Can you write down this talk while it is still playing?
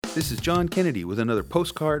This is John Kennedy with another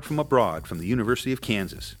postcard from abroad from the University of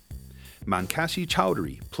Kansas. Mankeshi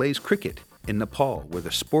Chaudhary plays cricket in Nepal, where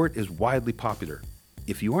the sport is widely popular.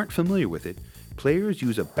 If you aren't familiar with it, players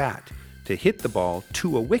use a bat to hit the ball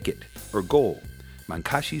to a wicket or goal.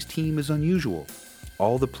 Mankeshi's team is unusual.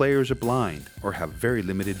 All the players are blind or have very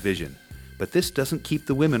limited vision. But this doesn't keep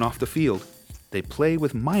the women off the field. They play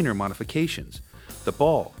with minor modifications. The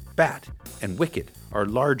ball, bat, and wicket are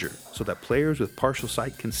larger so that players with partial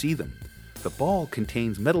sight can see them. The ball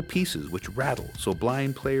contains metal pieces which rattle so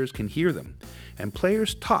blind players can hear them. And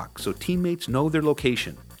players talk so teammates know their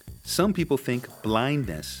location. Some people think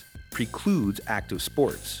blindness precludes active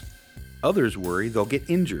sports. Others worry they'll get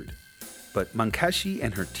injured. But Mankeshi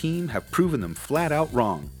and her team have proven them flat out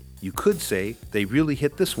wrong. You could say they really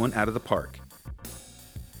hit this one out of the park.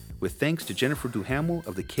 With thanks to JENNIFER DUHAMEL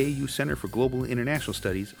of the KU Center for Global and International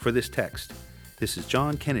Studies for this text. This is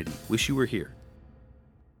John Kennedy. Wish you were here.